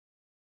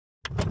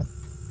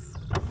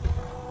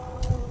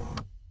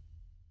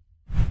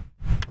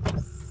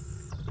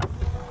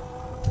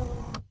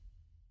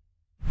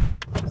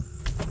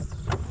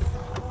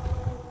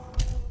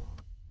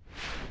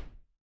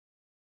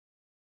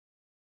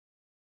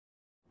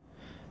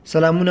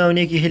سلامونه او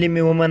نیکی هیلې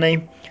مې ومنئ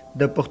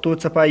د پښتو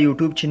څپه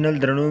یوټیوب چینل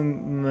درنو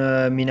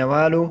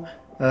مینوالو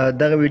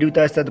دغه ویډیو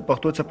تاسو ته د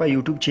پښتو څپه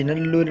یوټیوب چینل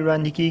لوري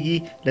وړاندې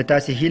کیږي له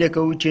تاسو هیله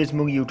کوو چې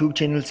زموږ یوټیوب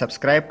چینل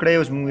سبسکرایب کړئ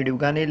او زموږ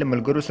ویډیوګانې له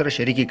ملګرو سره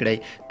شریکې کړئ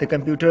د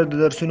کمپیوټر د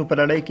درسونو په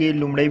لړۍ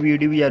کې لومړی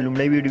ویډیو یا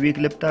لومړی ویډیوي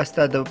کلپ تاسو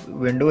ته د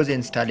وینډوز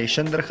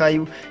انسټالیشن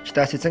درښایو چې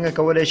تاسو څنګه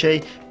کولی شئ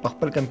په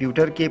خپل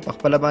کمپیوټر کې په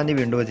خپله باندې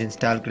وینډوز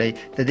انسټال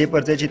کړئ د دې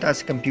پر ځای چې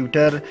تاسو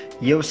کمپیوټر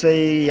یو ځای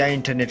یا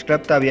انټرنیټ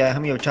کلب ته یا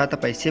هم یو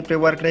چاته پیسې پرې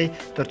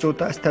ورکړئ تر څو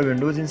تاسو ته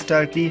وینډوز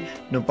انسټال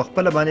کړي نو په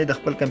خپله باندې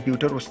د خپل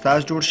کمپیوټر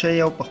استاد جوړ شئ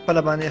او په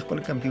خپله باندې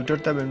خپل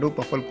کمپیوټر ته وینډو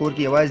په خپل کور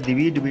کې یوازې د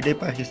ویډیو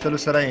په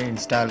اخیستلو سره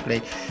انسټال کړئ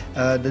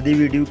د دې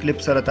ویډیو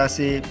کلپ سره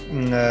تاسو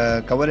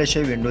کولی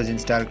شئ وینډوز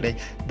انسټال کړئ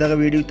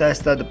دغه ویډیو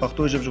تاسو ته د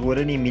پښتو ژبې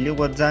ژغورنې ملي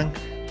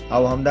غورځنګ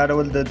او همدا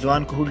ډول د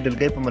ځوان کهول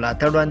ډلګۍ په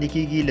ملاتړ وړاندې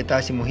کیږي له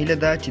تاسې مو هیله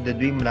ده چې د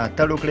دوی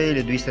ملاتړ وکړئ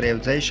له دوی سره یو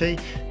ځای شئ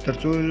تر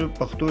څو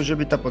پښتو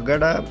ژبې ته په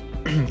ګډه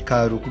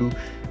کار وکړو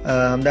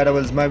همدا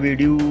ډول زما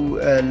ویډیو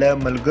له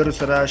ملګرو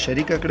سره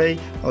شریکه کړئ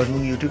او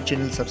زموږ یوټیوب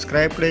چینل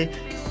سبسکرایب کړئ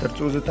تر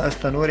څو زه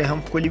تاسو ته نورې هم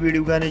ښکلي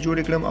ویډیوګانې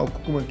جوړې کړم او که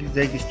کومه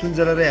ځای کې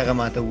ستونزه لرئ هغه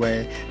ماته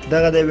ووایئ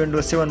دغه د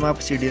وینډوز 7 ما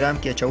په سی ډي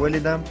رام کې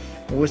اچولې ده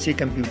اوس یې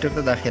کمپیوټر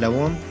ته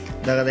داخلوم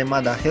دغه دی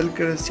ما داخل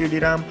کړ سی ډي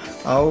رام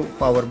او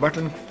پاور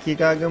بټن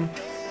کېکاږم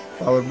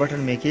پاور بټن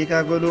مې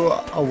کېکاږلو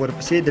او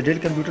ورپسې د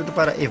ډیل کمپیوټر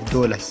لپاره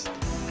F12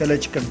 کله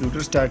چې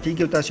کمپیوټر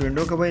سټارټېږي او تاسو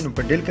وینډو کوئ نو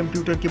په ډیل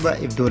کمپیوټر کې به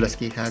F12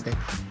 کېکاږئ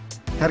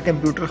هر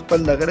کمپیوټر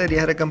خپل دغه لري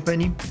هر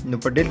کمپنی نو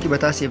په ډیل کې به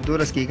تاسو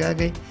F12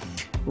 کېکاږئ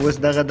اوس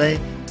دغه دی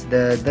د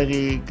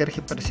دغې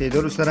کرښې پر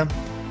رسېدلو سره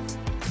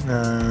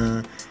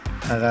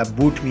هغه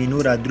بوټ مینو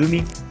را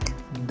درومي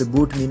د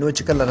بوټ مینو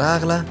چې کله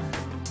راغله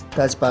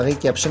تاسو په هغې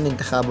کې اپشن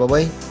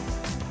انتخابوئ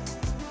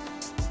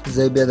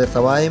زه بیا درته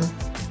وایم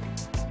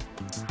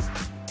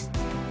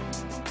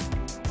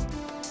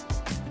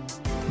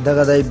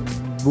دغه دی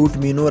بوټ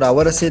مینو را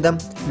ورسېدم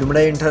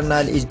لومړی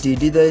انټرنال ایچ ډي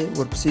ډي دی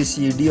ورپسې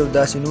سی ډي او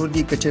داسې نور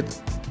دي که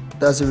چېرته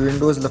تاسو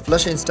وینډوز له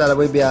فلش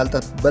انسټالوئ بیا هلته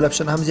بل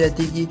اپشن هم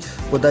زیاتېږي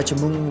خو دا چې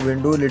موږ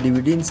وینډو له ډي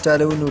وي ډي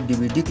انسټالوو نو ډي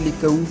وي ډي کلیک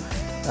کوو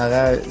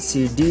هغه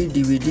سی ډي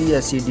ډي وي ډي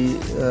یا سی ډي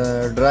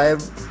ډرایو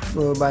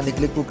باندې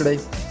کلیک وکړئ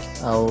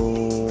او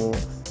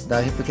د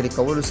هغې په کلیک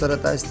کولو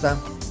سره تاسو ته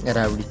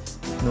راوړي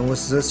نو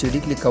اوس زه سی ډي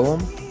کلیک کوم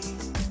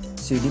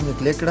سی ډي مې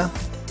کلیک کړه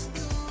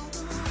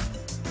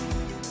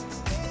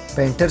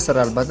په انټر سره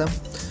البته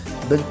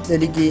بل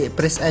دلی کې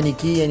پریس اني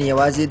کی یعنی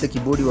یوازې د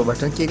کیبورډ یو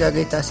بټن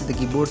کېکاږئ تاسو د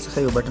کیبورډ څخه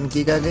یو بټن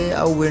کېکاږئ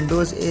او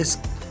وینډوز اس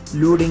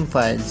لوډینګ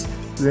فایلز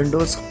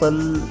وینډوز خپل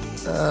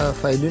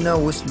فایلونه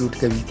اوس لوډ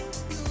کوي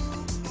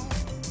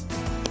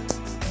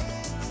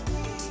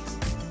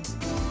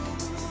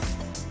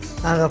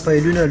هغه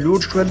فایلونه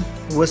لوډ شول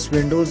اوس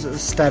وینډوز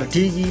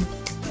سټارټېږي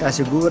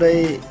تاسو ګورئ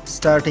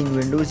سټارټینګ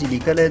وینډوز یې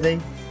لیکلی دی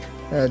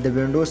د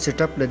وینډوز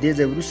سیټ اپ له دې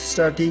ځای وروسته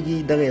سټارټېږي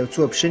دغه یو څو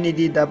اپشنې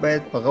دي دا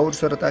باید په غور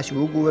سره تاسو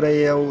وګورئ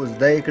او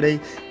زده یې کړئ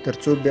تر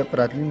څو بیا په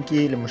راتلونکي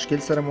کې له مشکل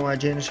سره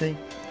مواجه نه شئ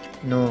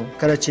نو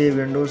کله چې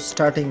وینډوز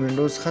سټارټینګ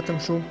وینډوز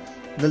ختم شو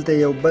دلته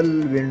یو بل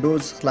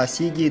وینډوز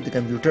خلاصېږي د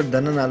کمپیوټر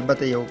دننه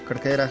البته یو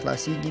کړکۍ را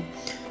خلاصېږي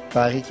په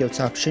هغې کې یو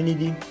څه اپشنې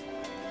دي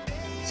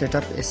سیټ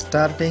اپ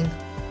سټارټینګ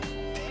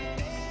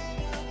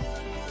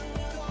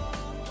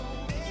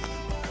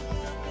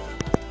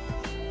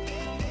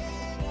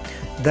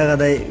دغه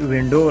د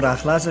وینډو را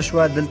خلاصه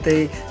شوه دلته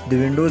د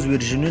وینډوز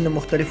ورژنونه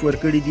مختلف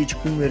ورکړي دي چې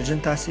کوم ورژن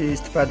تاسو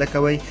استفاده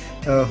کوئ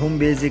هم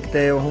بیزیک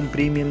دی هم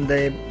پریمیم دی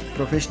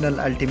پروفیشنل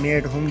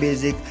الټیمیټ هم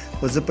بیزیک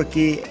خو زه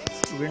پکې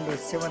وینډوز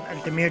 7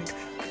 الټیمیټ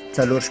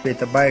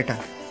 4 بایټه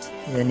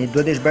یعنی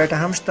 32 بایټه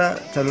هم شته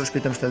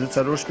 4 هم شته زه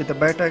 4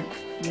 بایټه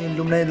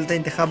لومړی دلته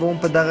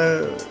انتخابوم په دغه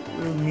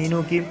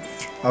مینو کې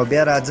او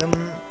بیا راځم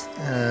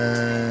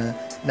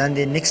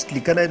لاندې نیکسټ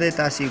لیکلی دی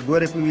تاسو یې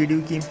ګورئ په ویډیو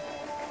کې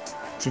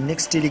چې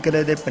نیکسټ یې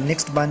لیکلی دی په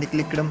نیکسټ باندې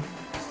کلیک کړم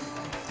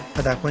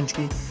په دا کونج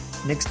کې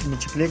نیکسټ مې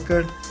چې کلیک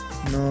کړ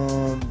نو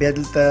بیا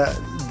دلته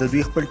د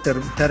دوی خپل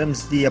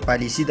ټرمز دي یا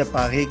پالیسي ده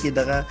په هغې کې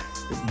دغه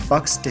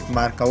بکس ټیک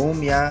مارک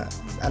کوم یا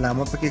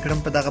علامه پکې کړم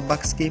په دغه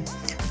بکس کې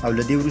او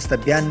له دې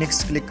وروسته بیا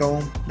نیکسټ کلیک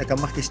کوم لکه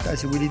مخکې چې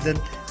تاسو ولیدل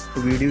په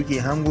ویډیو کې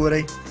هم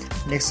ګورئ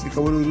نیکسټ کلیک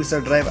کولو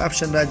وروسته ډرایو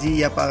اپشن راځي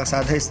یا په هغه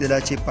ساده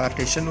اصطلاح چې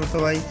پارټیشن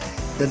ورته وایي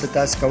دلته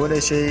تاسو کولی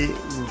شئ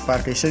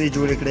پارټیشن یې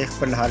جوړې کړئ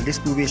خپل هارډ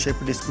ډسک وویشئ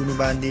په ډسکونو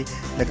باندې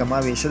لکه ما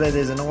ویشلی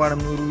دی زه نه غواړم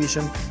نور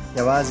وویشم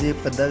یوازې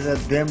په دغه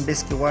دویم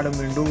ډسک کې غواړم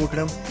وینډو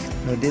وکړم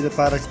نو دې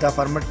دپاره چې دا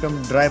فارمټ کړم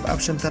ډرایو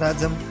اپشن ته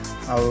راځم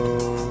او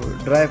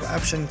ډرایو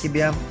اپشن کې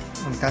بیا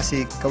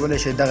تاسو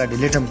کولی شئ دغه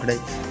ډیلیټ هم کړئ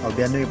او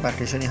بیا نوې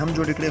پارټیشن یې هم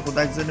جوړې کړئ خو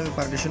دا زه نوې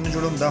پارټیشن نه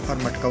جوړوم دا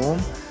فارمټ کوم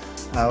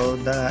او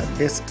دا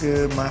ډسک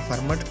ما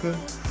فارمټ کړ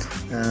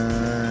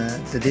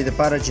د دې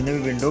دپاره چې نوې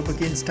وینډو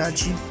پکې انسټال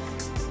شي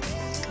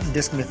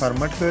ډسک مې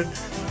فارمټ کړ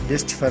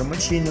ډسک چې فارمټ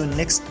شي نو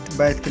نیکسټ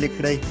باید کلیک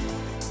کړئ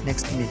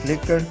نیکسټ مې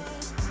کلیک کړ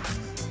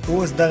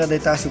اوس دغه دی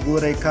تاسو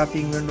ګورئ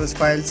کاپینګ وینډوز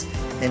فایلز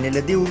یعنې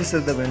له دې وروسته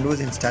د وینډوز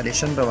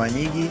انسټالیشن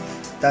روانېږي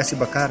تاسو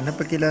به کار نه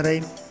پکې لرئ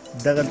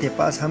دغلته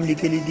پاس هم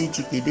لیکلي دي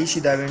چې کیدای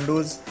شي دا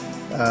وینډوز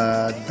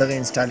دغه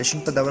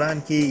انسټالیشن په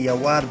دوران کې یو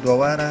وار دوه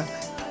واره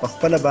په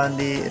خپله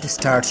باندې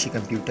ریسټارټ شي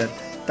کمپیوټر.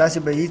 تاسې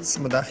به هیڅ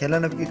مداخله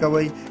نه پکې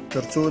کوئ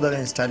تر څو دغه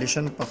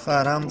انسټالیشن په ښه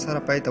آرام سره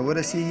پای ته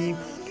ورسیږي.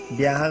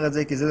 بیا هغه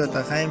ځای کې زه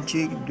درته ښایم چې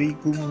دوی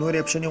کوم نورې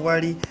اپشنې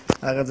غواړي،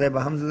 هغه ځای به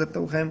هم زه درته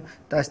وښایم.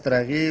 تاسې تر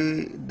هغې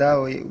دا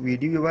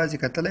ویډیو یوازې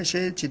کتلی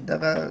شئ چې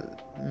دغه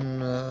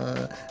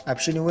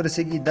اپشنې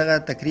ورسیږي. دغه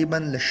تقریبا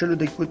له 20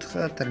 دقیقو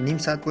څخه تر نیم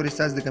ساعت پورې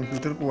ستاسو د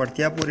کمپیوټر په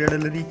وړتیا پورې اړه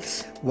لري،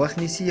 وخت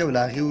نیسي او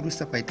له هغې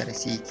وروسته پای ته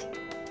رسیږي.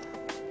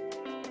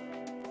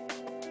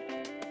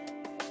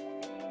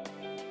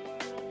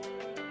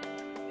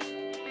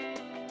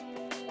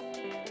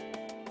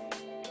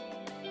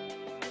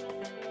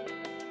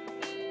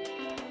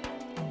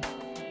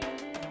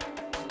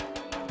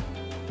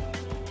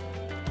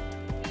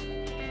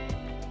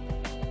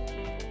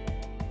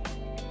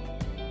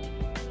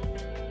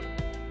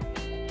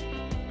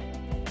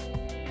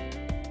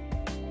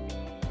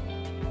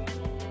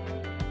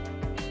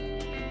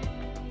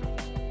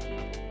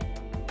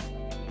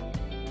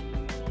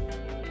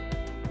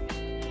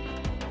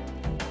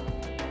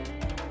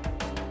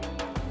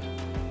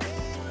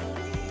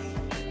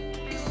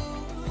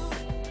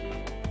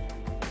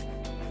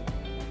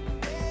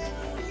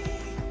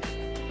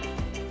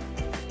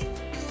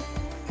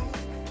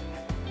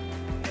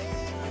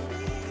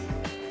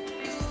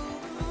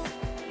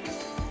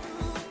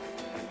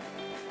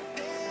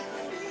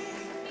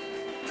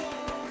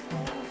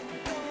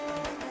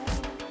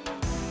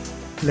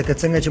 لکه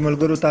څنګه چې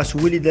ملګرو تاسو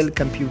ولیدل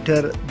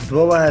کمپیوټر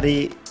 2 وارې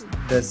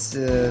د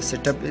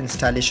سیټ اپ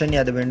انسټالیشن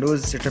یا د وینډوز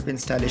سیټ اپ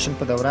انسټالیشن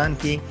په دوران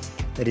کې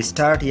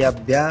ریسټارټ یا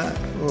بیا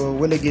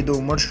ولګېدو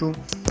مړ شو.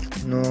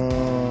 نو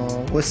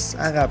اوس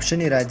هغه اپشن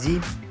راځي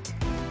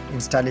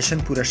انسټالیشن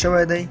پوره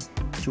شوی دی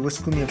چې اوس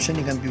کومې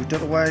اپشنې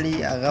کمپیوټر غواړي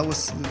هغه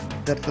اوس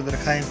درته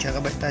درښایم چې هغه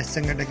به تاسو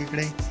څنګه ډکې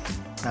کړئ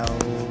او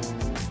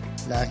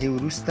له هغې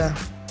وروسته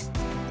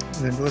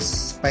وینډوز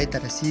پای ته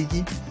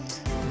رسیږي.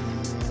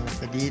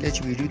 دې هیله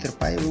چې ویډیو تر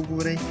پای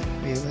وګورئ.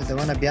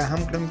 یادونه بیا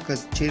هم کړم که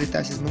چیرې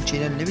تاسو زموږ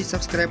چینل نه وي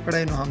سبسکرایب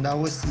کړی نو همدا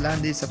اوس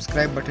لاندې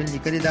سبسکرایب بټن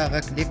لیکلی ده هغه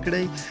کلیک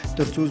کړئ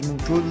تر څو زموږ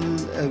ټول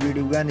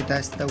ویډیوګانې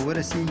تاسو ته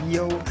ورسیږي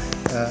او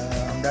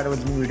همدا ډول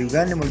زموږ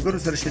ویډیوګانې ملګرو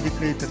سره شریک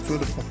کړئ تر څو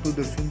د پښتو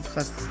درسونو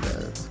څخه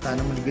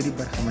پښتانه ملګري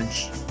برخمن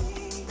شي.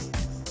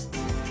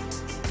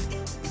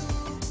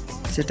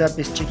 سیټ اپ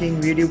از چیکینګ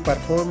ویډیو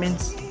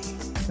پرفورمنس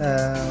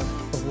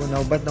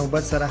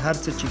نوبت سره هر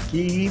څه چک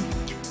کیږي.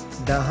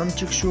 دا هم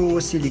چک شو.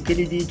 اوس یې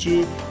لیکلي دي چې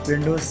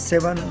وینډوز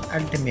 7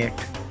 الټیمیټ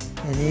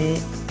یعنی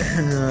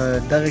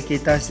دغه کې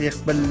تاسو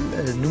خپل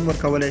نوم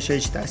ورکولی شئ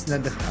چې تاسو نه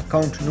د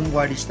اکاونټ نوم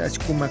غواړي چې تاسو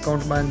کوم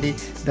اکاونټ باندې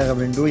دغه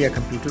وینډو یا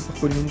کمپیوټر په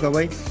خپل نوم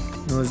کوئ.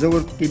 نو زه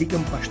ورپکې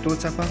لیکم پښتو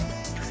څپه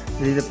د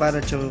دې دپاره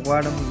چې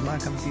غواړم زما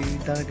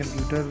دغه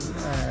کمپیوټر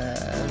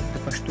د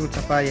پښتو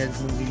څپه یا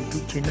زموږ د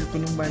یوټیوب چینل په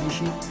نوم باندې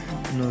شي.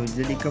 نو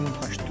زه لیکم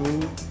پښتو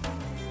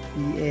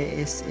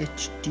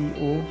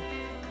PASHTO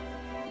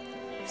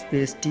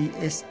سپیس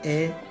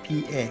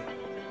TSAPA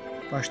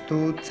پښتو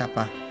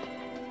څپه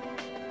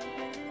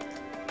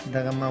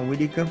دغه ما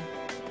ولیکم.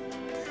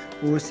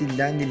 اوس یې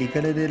لاندې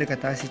لیکلی دی لکه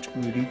تاسې چې په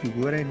ویډیو کې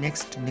ګورئ.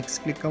 نیکسټ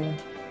کلیک کوم.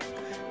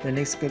 د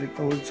نیکسټ کلیک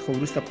کولو څخه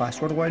وروسته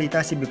پاسورډ غواړي.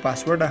 تاسې بې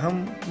پاسورډه هم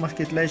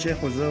مخکې تللی شئ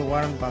خو زه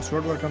غواړم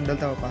پاسورډ ورکړم.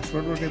 دلته به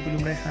پاسورډ ورکړئ په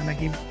لومړۍ خانه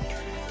کې.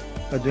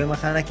 په دویمه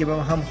خانه کې به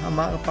هم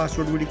هماغه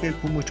پاسورډ ولیکئ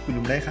کوم چې په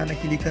لومړۍ خانه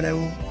کې لیکلی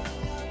و.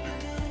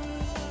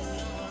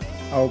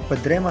 او په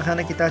دریمه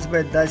خانه کې تاسو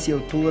باید داسې یو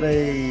توری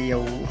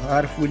یو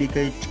حرف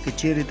ولیکئ چې که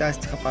چیرې تاسو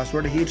څخه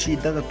پاسورډ هیر شي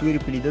دغه توري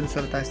په لیدلو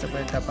سره تاسو ته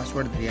باید دا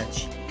پاسورډ در یاد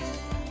شي.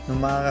 نو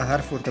ما هغه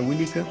حرف ورته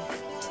ولیکه.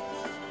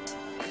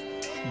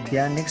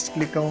 بیا نیکسټ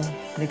کلیک کوم.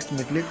 نیکسټ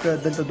مې کلیک کړه.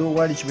 دلته دوه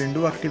غواړي چې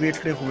وینډو اکټیویټ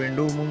کړئ خو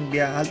وینډو مونږ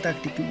بیا هلته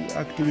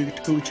اکټیویټ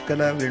کوو چې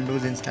کله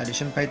وینډوز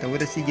انسټالیشن پای ته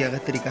ورسیږي. هغه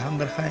طریقه هم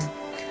درښایم.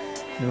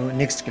 نو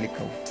نیکسټ کلیک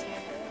کوو.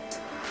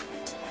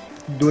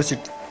 دوه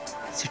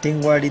سیټینګ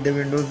غواړي د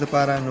وینډوز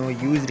لپاره. نو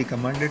یوز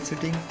ریکمنډډ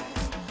سیټینګ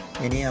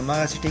یعنی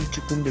هماغه سیټینګ چې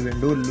کوم د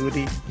وینډوز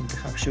لوري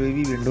انتخاب شوی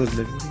وي وینډوز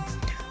لوري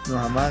نو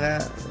هماغه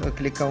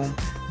کلیک کوم.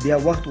 بیا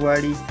وخت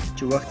غواړي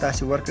چې وخت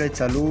تاسو ورکړئ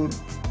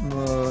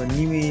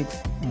 4:09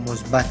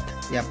 مثبت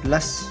یا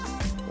پلس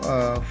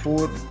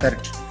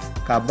 4:30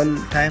 کابل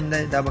ټایم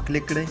دی. دا به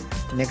کلیک کړئ.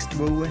 نیکسټ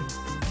به ووایئ.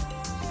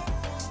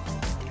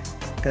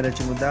 کله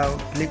چې مو دا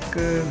کلیک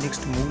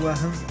نیکسټ مو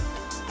وواهم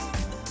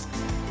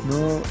نو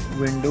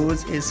وینډوز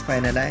از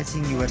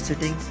فاینلایزینګ یور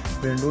سیټینګ.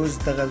 وینډوز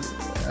دغه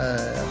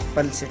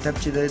خپل سیټ اپ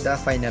چې دی دا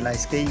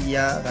فاینلایز کوي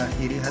یا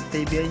اخري حد ته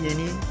بیا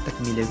یعنی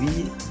تکمیلوي.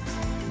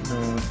 نو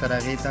تر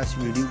هغې تاسو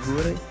ویډیو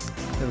ګورئ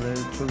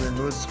څو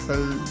وینډوز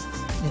خپل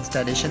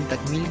انسټالیشن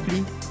تکمیل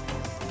کړي.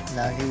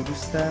 له هغې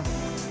وروسته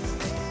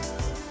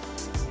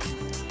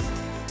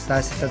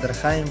تاسو ته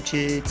درښایم چې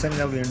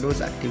څنګه وینډوز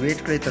اکټیویټ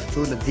کړئ تر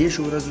څو له 10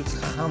 ورځو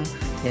څخه هم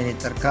یعنی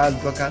تر کال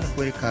 2 کاله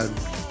پورې کار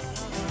وکړي.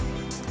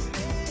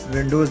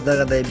 وینډوز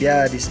دغه دی بیا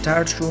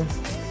ریسټارټ شو.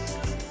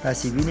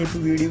 تاسې وینئ په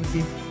ویډیو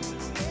کې.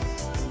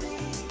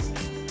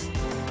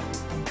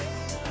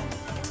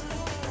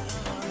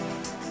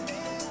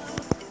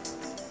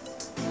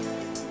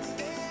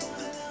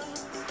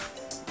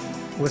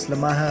 اوس له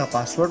ما هغه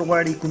پاسورډ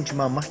غواړي کوم چې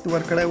ما مخکې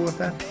ورکړی و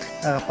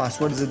هغه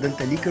پاسورډ زه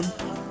دلته لیکم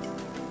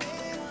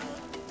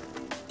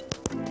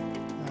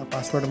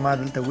پاسورډ ما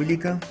دلته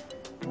ولیکه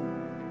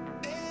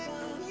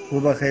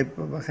وبخئ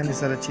په بخښنې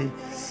سره چې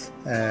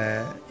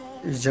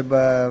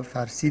ژبه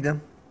فارسي ده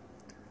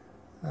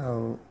او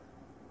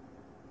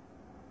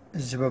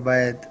ژبه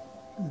باید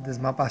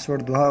زما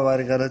پاسورډ دوه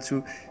وارې غلط شو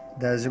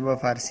دا ژبه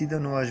فارسي ده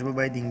نو ژبه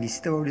باید انګلیسي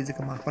ته واوړي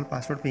ځکه ما خپل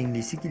پاسورډ په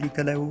انګلیسي کې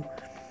لیکلی و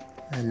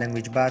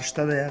لنګویج بار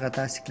شته دی هغه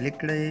تاسې کلیک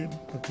کړئ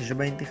پکې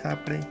ژبه انتخاب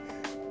کړئ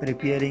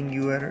پریپیرینګ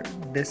یور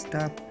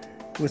ډیسکټاپ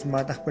اوس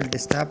ما ته خپل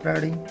ډیسکټاپ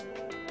راوړئ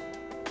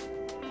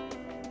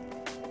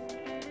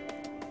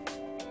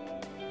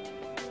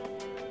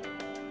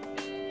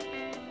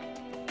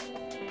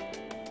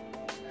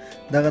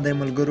دغه د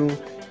ملګرو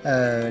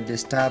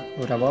ډیسکټاپ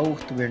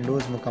راواوښت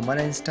وینډوز مکمل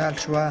انسټال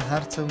شوه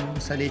هر څه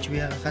مسلې چې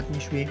وي هغه ختمې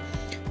شوې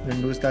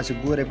وینډوز تاسو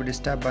ګورئ په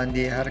ډیسکټاپ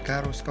باندې هر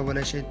کار اوس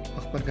کولی شئ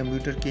په خپل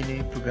کمپیوټر کې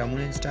نوي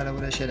پروګرامونه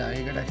انسټالولی شئ د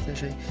هغې ګټه اخیستی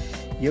شئ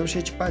یو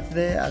شی چې پاتې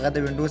دی هغه د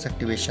وینډوز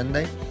اکټیویشن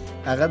دی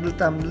هغه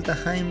دلته همدلته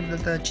ښایم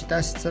دلته چې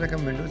تاسې سره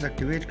کوم وینډوز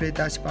اکټیویټ کړئ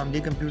تاسې په همدې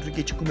کمپیوټر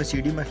کې چې کومه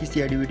سی ډي اخیستې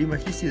یا ډي وي ډي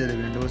اخیستې ده د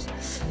وینډوز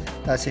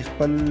تاسې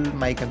خپل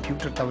مای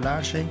کمپیوټر ته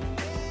ولاړ شئ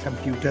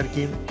کمپیوټر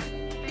کې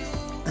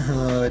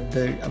د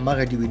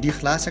هماغه ډي وي ډي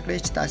خلاصه کړئ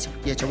چې تاسې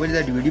پکې اچولې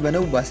ده ډي وي ډي به نه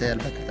وباسئ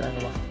البته تر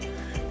هغه وخت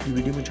ډي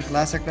وي ډي مو چې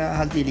خلاصه کړه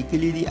هلته یې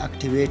لیکلي دي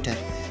اکټیویټر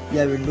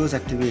یا وینډوز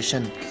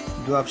اکټیویشن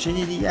دوه اپشن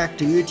دي یا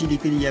اکټیویټ یې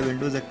لیکلي یا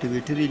وینډوز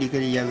اکټیویټر یې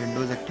لیکلي یا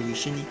وینډوز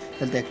اکټیویشن یې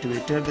دلته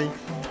اکټیویټر دی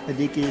په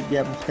دې کې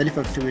بیا مختلف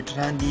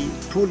اکټیویټران دي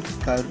ټول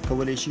کار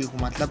کولی شي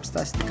خو مطلب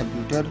ستاسې د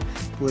کمپیوټر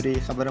پورې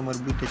خبره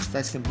مربوط ده چې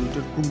تاسې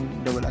کمپیوټر کوم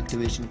ډول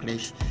اکټیویشن کړی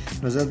شي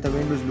نو زه دلته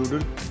وینډوز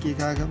لوډر کې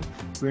کاږم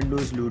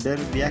وینډوز لوډر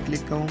بیا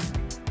کلیک کوم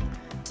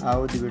او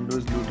د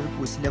وینډوز لوډر په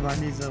وسیله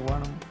باندې زه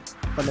غواړم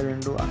خپله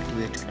وینډو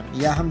اکټیویټ کړم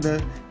یا هم د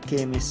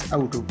KMS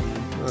اوټو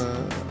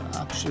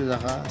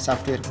دغه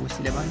سافټویر په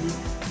وسیله باندې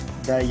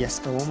دا یس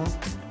کوم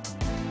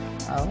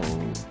او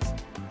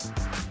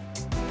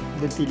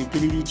دلته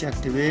لیکلي دي چې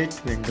اکټیویټ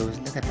وینډوز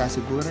لکه تاسو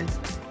ګورئ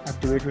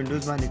اکټیویټ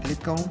وینډوز باندې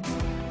کلیک کوم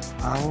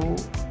او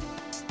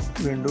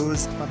وینډوز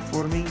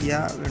پرفورمینګ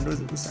یا وینډوز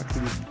اوس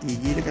اکټیویټ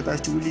کېږي لکه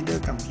تاسو چې ولیده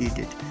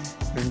کمپلیټډ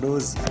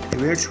وینډوز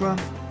اکټیویټ شوه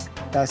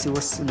تاسې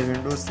اوس له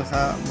وینډوز څخه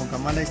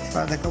مکمله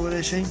استفاده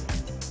کولی شئ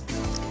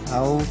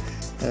او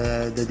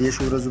د دې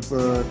شو ورځو په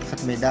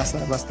ختمېدا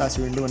سره به ستاسې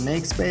وینډو نه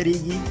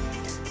ایکسپایریږي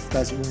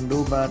ستاسې وینډو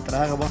به تر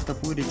هغه وخته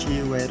پورې چې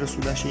وایرس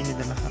دا شیانې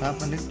درنه خراب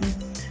نه کړي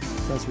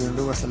ستاسې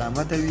وینډو به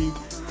سلامته وي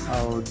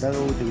او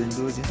دغه د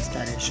وینډوز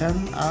انسټالیشن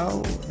او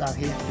د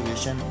هغې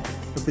اکټیویشن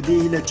په دې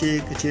هیله چې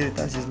که چېرې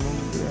تاسې زموږ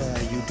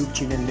یوټیوب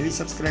چینل نه وي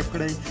سبسکرایب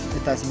کړی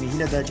تاسې مې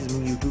هیله ده چې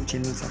زموږ یوټیوب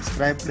چینل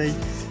سبسکرایب کړئ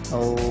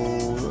او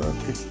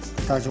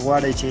تاسو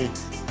غواړئ چې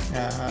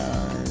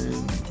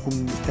کوم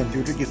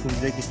کمپیوټر کې کوم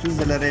ځای کې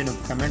ستونزه لرئ نو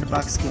په کمنټ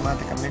باکس کې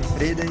ماته کمنټ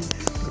پرېږدئ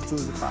تر څو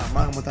زه په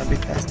هماغه مطابق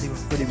تاسو ته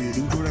خپلې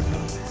ویډیو جوړه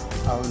کړم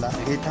او له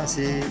هغې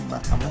تاسې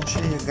برخمن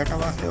شئ ګټه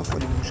واخلئ او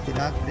خپلې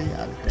مشکلات پرې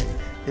حل کړئ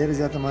ډېره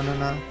زیاته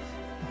مننه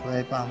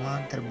خدای په امان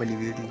تر بلې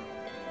ویډیو